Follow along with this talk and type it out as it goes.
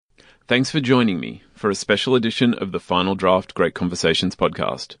Thanks for joining me for a special edition of the Final Draft Great Conversations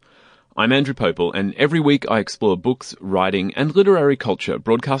podcast. I'm Andrew Popel, and every week I explore books, writing, and literary culture,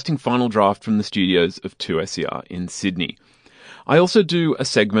 broadcasting Final Draft from the studios of 2SER in Sydney. I also do a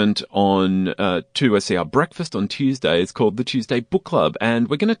segment on 2SER Breakfast on Tuesdays called the Tuesday Book Club, and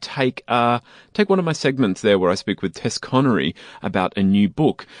we're going to take one of my segments there where I speak with Tess Connery about a new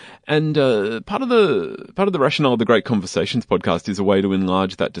book. And part of the rationale of the Great Conversations podcast is a way to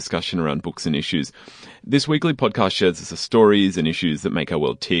enlarge that discussion around books and issues. This weekly podcast shares the stories and issues that make our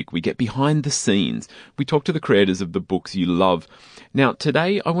world tick. We get behind the scenes. We talk to the creators of the books you love. Now,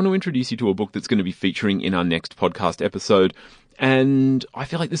 today I want to introduce you to a book that's going to be featuring in our next podcast episode. And I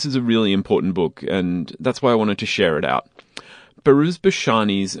feel like this is a really important book, and that's why I wanted to share it out. Behrouz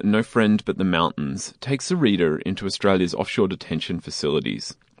Booshani's No Friend But the Mountains takes the reader into Australia's offshore detention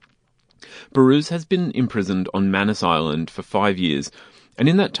facilities. Behrouz has been imprisoned on Manus Island for 5 years, and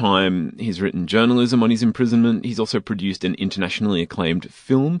in that time he's written journalism on his imprisonment. He's also produced an internationally acclaimed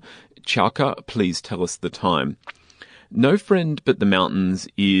film, Chowka, Please Tell Us the Time. No Friend But the Mountains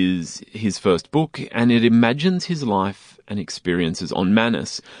is his first book, and it imagines his life and experiences on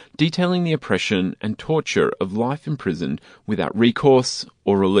Manus, detailing the oppression and torture of life imprisoned without recourse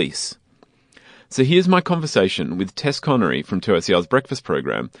or release. So here's my conversation with Tess Connery from 2SER's Breakfast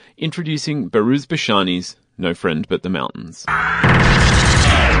program, introducing Behrouz Booshani's No Friend But the Mountains.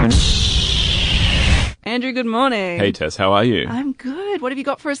 Andrew, good morning. Hey Tess, how are you? I'm good. What have you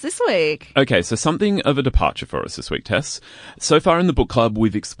got for us this week? Okay, so something of a departure for us this week, Tess. So far in the book club,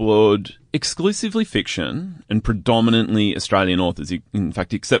 we've explored exclusively fiction and predominantly Australian authors. In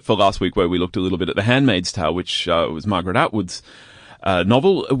fact, except for last week where we looked a little bit at The Handmaid's Tale, which was Margaret Atwood's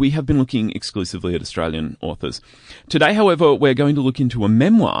novel, we have been looking exclusively at Australian authors. Today, however, we're going to look into a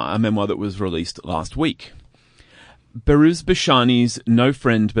memoir that was released last week. Behrouz Booshani's No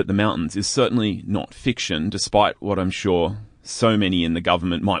Friend But the Mountains is certainly not fiction, despite what I'm sure so many in the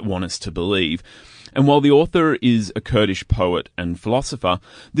government might want us to believe. And while the author is a Kurdish poet and philosopher,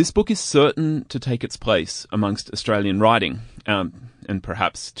 this book is certain to take its place amongst Australian writing, and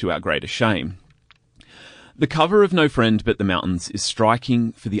perhaps to our greater shame. The cover of No Friend But the Mountains is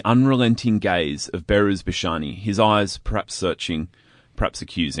striking for the unrelenting gaze of Behrouz Booshani, his eyes perhaps searching, perhaps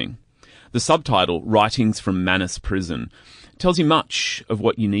accusing. The subtitle, Writings from Manus Prison, tells you much of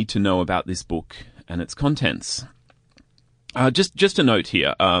what you need to know about this book and its contents. Just a note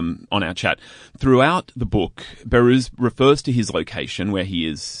here on our chat. Throughout the book, Behrouz refers to his location, where he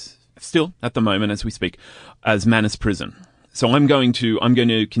is still at the moment as we speak, as Manus Prison. So I'm going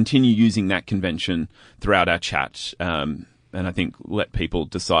to continue using that convention throughout our chat, and I think let people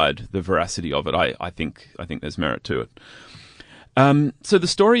decide the veracity of it. I think there's merit to it. So the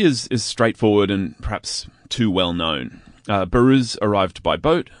story is straightforward and perhaps too well known. Behrouz arrived by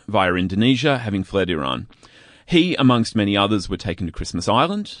boat via Indonesia, having fled Iran. He, amongst many others, were taken to Christmas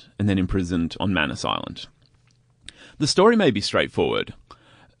Island and then imprisoned on Manus Island. The story may be straightforward,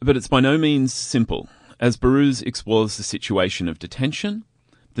 but it's by no means simple, as Behrouz explores the situation of detention,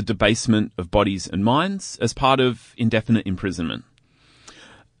 the debasement of bodies and minds as part of indefinite imprisonment.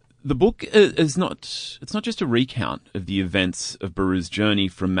 The book is not just a recount of the events of Behrouz's journey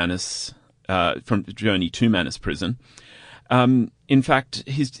from journey to Manus Prison. In fact,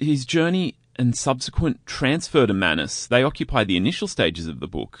 his journey and subsequent transfer to Manus, they occupy the initial stages of the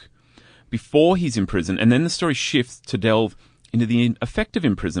book before he's imprisoned, and then the story shifts to delve into the effect of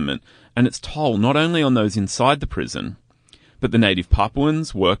imprisonment and its toll not only on those inside the prison, but the native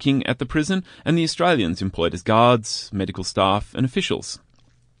Papuans working at the prison and the Australians employed as guards, medical staff and officials.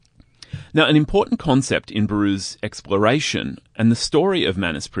 Now, an important concept in Behrouz's exploration and the story of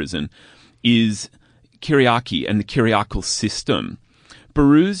Manus Prison is Kyriarchy and the Kyriarchal system.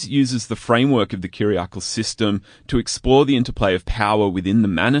 Behrouz uses the framework of the Kyriarchal system to explore the interplay of power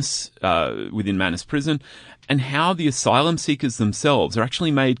within Manus Prison and how the asylum seekers themselves are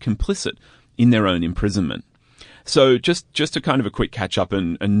actually made complicit in their own imprisonment. So just a kind of a quick catch up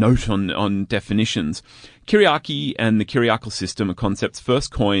and a note on definitions. Kyriarchy and the Kyriarchal system are concepts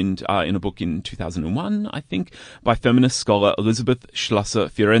first coined in a book in 2001, I think, by feminist scholar Elizabeth Schlosser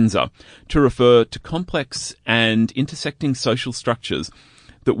Fiorenza to refer to complex and intersecting social structures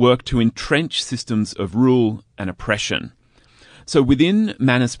that work to entrench systems of rule and oppression. So within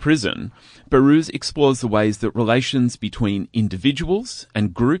Manus Prison, Behrouz explores the ways that relations between individuals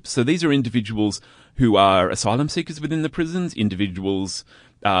and groups, so these are individuals who are asylum seekers within the prisons, individuals,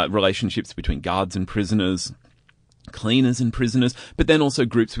 relationships between guards and prisoners, cleaners and prisoners, but then also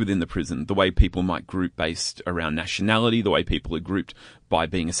groups within the prison, the way people might group based around nationality, the way people are grouped by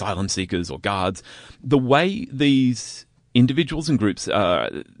being asylum seekers or guards. The way these individuals and groups,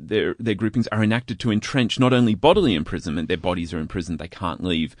 their groupings are enacted to entrench not only bodily imprisonment, their bodies are imprisoned, they can't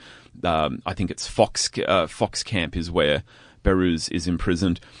leave. I think it's Fox Camp is where Behrouz is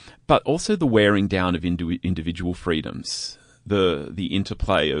imprisoned, but also the wearing down of individual freedoms, the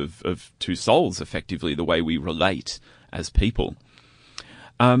interplay of two souls, effectively, the way we relate as people.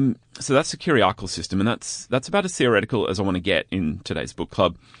 So that's the Kyriarchal system, and that's about as theoretical as I want to get in today's book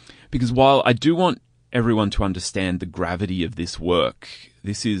club, because while I do want everyone to understand the gravity of this work,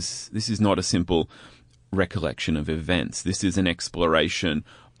 this is not a simple recollection of events. This is an exploration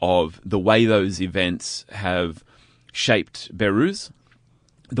of the way those events have shaped Behrouz,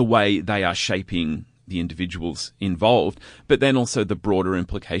 the way they are shaping the individuals involved, but then also the broader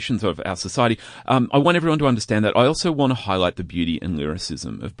implications of our society. I want everyone to understand that. I also want to highlight the beauty and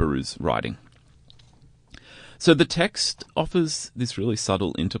lyricism of Behrouz's writing. So the text offers this really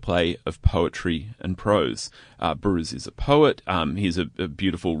subtle interplay of poetry and prose. Behrouz is a poet. He's a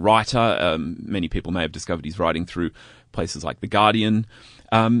beautiful writer. Many people may have discovered his writing through places like The Guardian.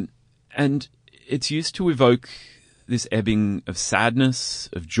 And it's used to evoke this ebbing of sadness,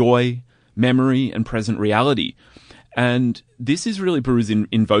 of joy, memory, and present reality. And this is really Behrouz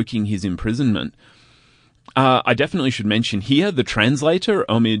invoking his imprisonment. I definitely should mention here the translator,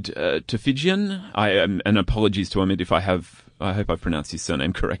 Omid Tafidjian. And apologies to Omid if I hope I've pronounced his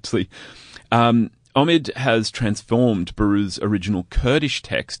surname correctly. Omid has transformed Behrouz's original Kurdish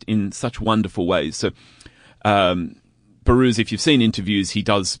text in such wonderful ways. So, Behrouz, if you've seen interviews, he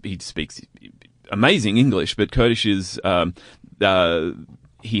speaks amazing English, but Kurdish is,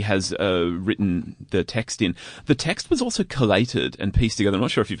 he has written the text in. The text was also collated and pieced together. I'm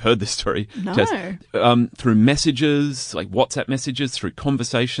not sure if you've heard this story. No. Tess, through messages, like WhatsApp messages, through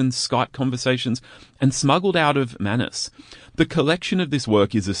conversations, Skype conversations, and smuggled out of Manus. The collection of this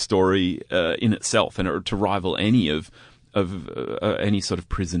work is a story in itself, and to rival any of any sort of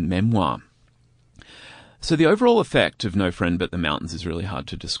prison memoir. So the overall effect of No Friend But the Mountains is really hard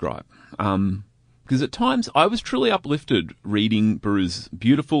to describe. Because at times I was truly uplifted reading Behrouz's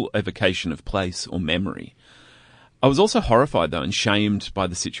beautiful evocation of place or memory. I was also horrified, though, and shamed by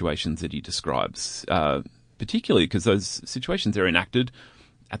the situations that he describes, particularly because those situations are enacted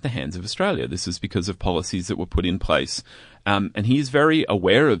at the hands of Australia. This is because of policies that were put in place. And he is very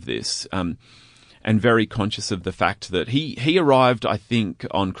aware of this, and very conscious of the fact that he arrived, I think,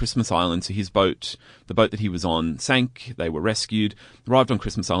 on Christmas Island. So his boat, the boat that he was on, sank. They were rescued, arrived on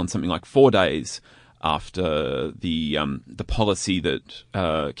Christmas Island something like 4 days after the policy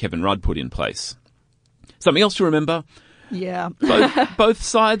that Kevin Rudd put in place. Something else to remember. Yeah. both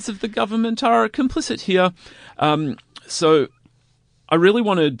sides of the government are complicit here. So I really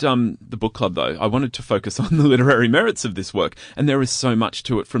wanted the book club, though. I wanted to focus on the literary merits of this work, and there is so much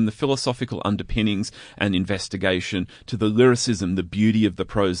to it, from the philosophical underpinnings and investigation to the lyricism, the beauty of the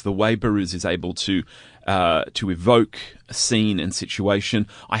prose, the way Behrouz is able to evoke a scene and situation.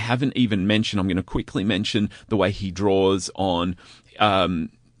 I haven't even mentioned, I'm going to quickly mention the way he draws on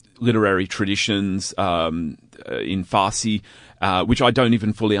literary traditions in Farsi, which I don't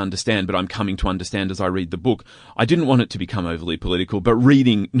even fully understand, but I'm coming to understand as I read the book. I didn't want it to become overly political, but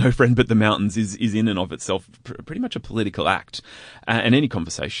reading No Friend But the Mountains is in and of itself pretty much a political act. And any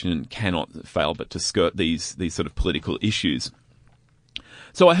conversation cannot fail but to skirt these sort of political issues.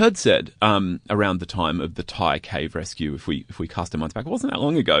 So I heard said, around the time of the Thai cave rescue, if we cast our minds back, it wasn't that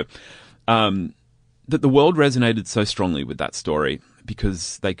long ago, that the world resonated so strongly with that story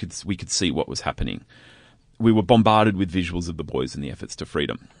because we could see what was happening. We were bombarded with visuals of the boys and the efforts to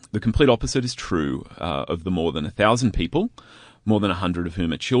freedom. The complete opposite is true of the more than 1,000 people, more than 100 of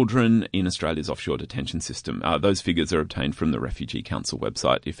whom are children, in Australia's offshore detention system. Those figures are obtained from the Refugee Council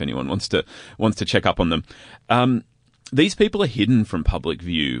website, if anyone wants to check up on them. These people are hidden from public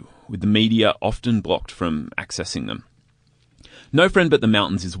view, with the media often blocked from accessing them. No Friend But the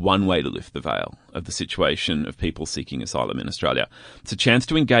Mountains is one way to lift the veil of the situation of people seeking asylum in Australia. It's a chance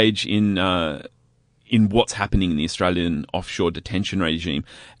to engage in what's happening in the Australian offshore detention regime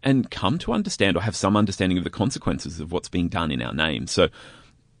and come to understand, or have some understanding of, the consequences of what's being done in our name. So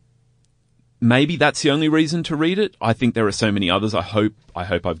maybe that's the only reason to read it. I think there are so many others. I hope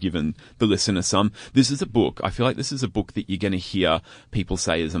I've given the listener some. This is a book. I feel like this is a book that you're going to hear people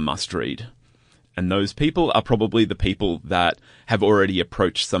say is a must read. And those people are probably the people that have already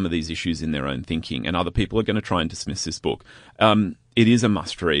approached some of these issues in their own thinking, and other people are going to try and dismiss this book. It is a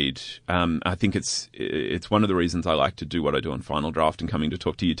must read. I think it's one of the reasons I like to do what I do on Final Draft and coming to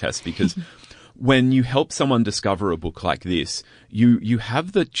talk to you, Tess, because when you help someone discover a book like this, you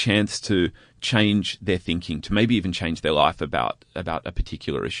have the chance to change their thinking, to maybe even change their life about a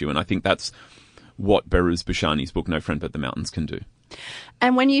particular issue. And I think that's what Behrouz Booshani's book, No Friend But the Mountains, can do.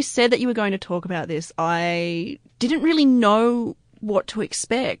 And when you said that you were going to talk about this, I didn't really know what to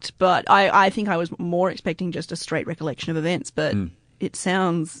expect, but I think I was more expecting just a straight recollection of events, but it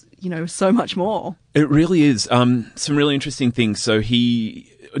sounds, so much more. It really is. Some really interesting things. So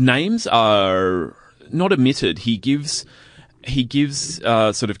names are not omitted. He gives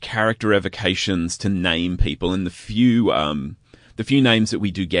sort of character evocations to name people, and the few names that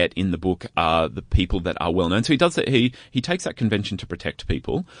we do get in the book are the people that are well known. So he does that. He takes that convention to protect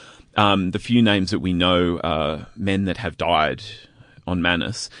people. The few names that we know are men that have died on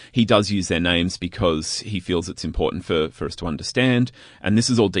Manus. He does use their names because he feels it's important for us to understand. And this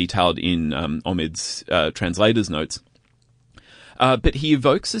is all detailed in Omid's translator's notes. But he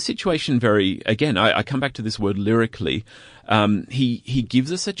evokes the situation again, I come back to this word lyrically. He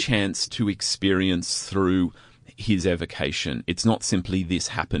gives us a chance to experience through his evocation. It's not simply this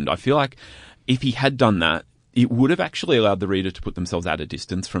happened. I feel like if he had done that, it would have actually allowed the reader to put themselves at a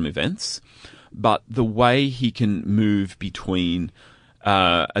distance from events. But the way he can move between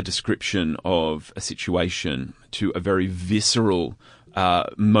a description of a situation to a very visceral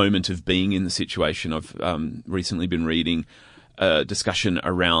moment of being in the situation. I've recently been reading a discussion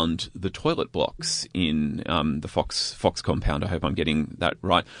around the toilet blocks in the Fox compound. I hope I'm getting that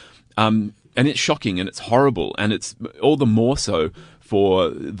right. And it's shocking and it's horrible, and it's all the more so for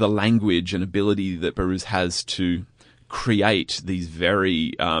the language and ability that Behrouz has to create these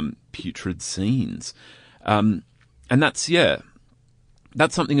very putrid scenes. And that's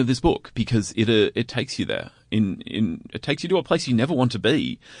something of this book, because it takes you there. It takes you to a place you never want to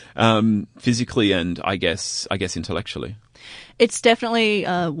be, physically and I guess intellectually. It's definitely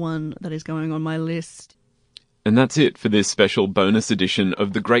one that is going on my list. And that's it for this special bonus edition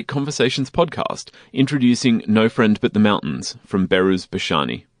of the Great Conversations podcast, introducing No Friend But the Mountains from Behrouz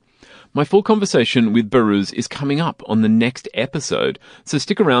Booshani. My full conversation with Behrouz is coming up on the next episode, so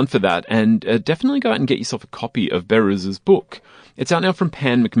stick around for that, and definitely go out and get yourself a copy of Behrouz's book. It's out now from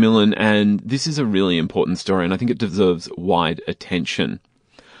Pan Macmillan, and this is a really important story, and I think it deserves wide attention.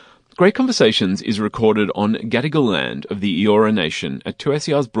 Great Conversations is recorded on Gadigal land of the Eora Nation at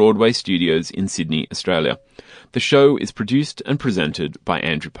 2SER's Broadway studios in Sydney, Australia. The show is produced and presented by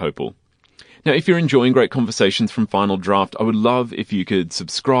Andrew Popel. Now, if you're enjoying Great Conversations from Final Draft, I would love if you could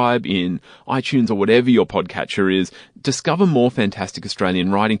subscribe in iTunes or whatever your podcatcher is, discover more fantastic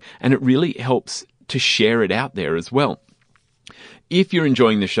Australian writing, and it really helps to share it out there as well. If you're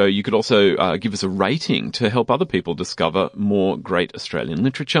enjoying the show, you could also give us a rating to help other people discover more great Australian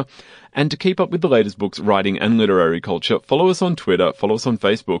literature. And to keep up with the latest books, writing and literary culture, follow us on Twitter, follow us on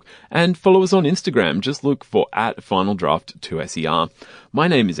Facebook, and follow us on Instagram. Just look for @FinalDraft2SER. My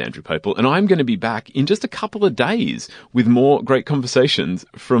name is Andrew Popel, and I'm going to be back in just a couple of days with more Great Conversations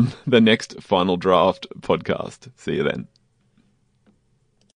from the next Final Draft podcast. See you then.